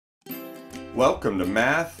Welcome to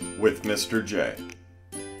Math with Mr. J.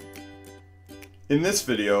 In this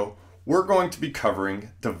video, we're going to be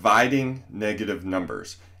covering dividing negative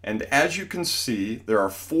numbers. And as you can see, there are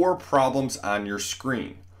 4 problems on your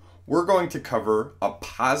screen. We're going to cover a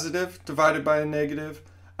positive divided by a negative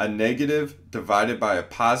divided by a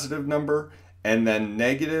positive number, and then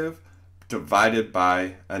negative divided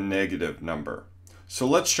by a negative number. So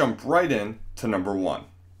let's jump right in to number 1.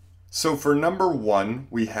 So for number 1,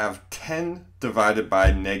 we have 10 divided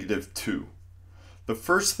by negative 2. The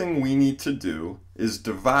first thing we need to do is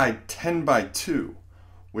divide 10 by 2,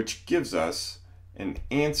 which gives us an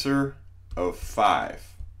answer of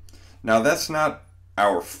 5. Now that's not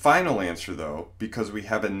our final answer though, because we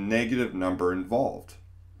have a negative number involved.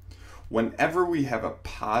 Whenever we have a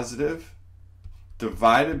positive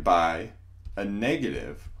divided by a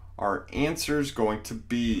negative, our answer is going to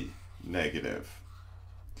be negative.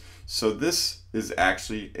 So this is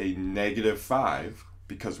actually a negative 5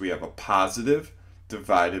 because we have a positive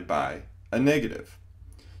divided by a negative.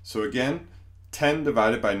 So again, 10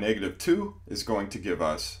 divided by negative 2 is going to give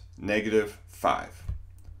us negative 5.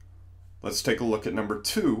 Let's take a look at number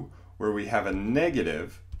 2, where we have a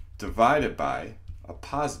negative divided by a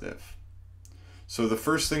positive. So the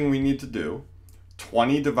first thing we need to do,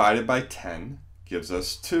 20 divided by 10 gives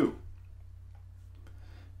us 2.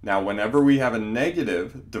 Now whenever we have a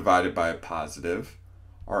negative divided by a positive,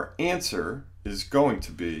 our answer is going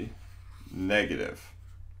to be negative.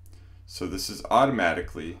 So this is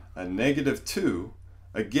automatically a negative 2,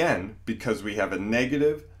 again because we have a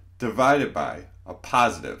negative divided by a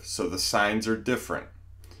positive, so the signs are different.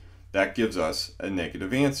 That gives us a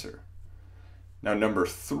negative answer. Now number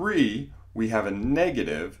 3, we have a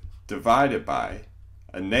negative divided by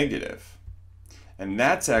a negative, and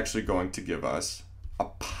that's actually going to give us a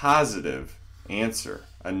positive answer.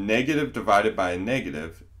 A negative divided by a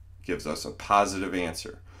negative gives us a positive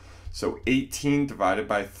answer. So 18 divided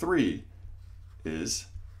by 3 is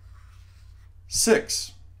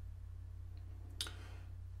 6.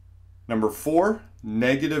 Number 4,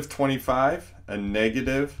 negative 25, a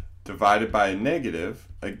negative divided by a negative,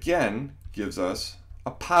 again gives us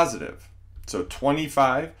a positive. So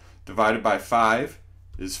 25 divided by 5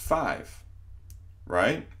 is 5,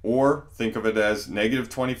 right? Or think of it as negative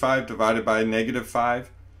 25 divided by negative 5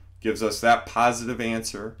 gives us that positive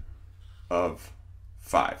answer of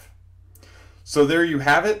 5. So there you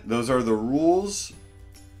have it. Those are the rules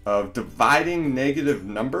of dividing negative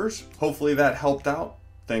numbers. Hopefully that helped out.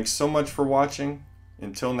 Thanks so much for watching.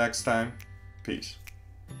 Until next time, peace.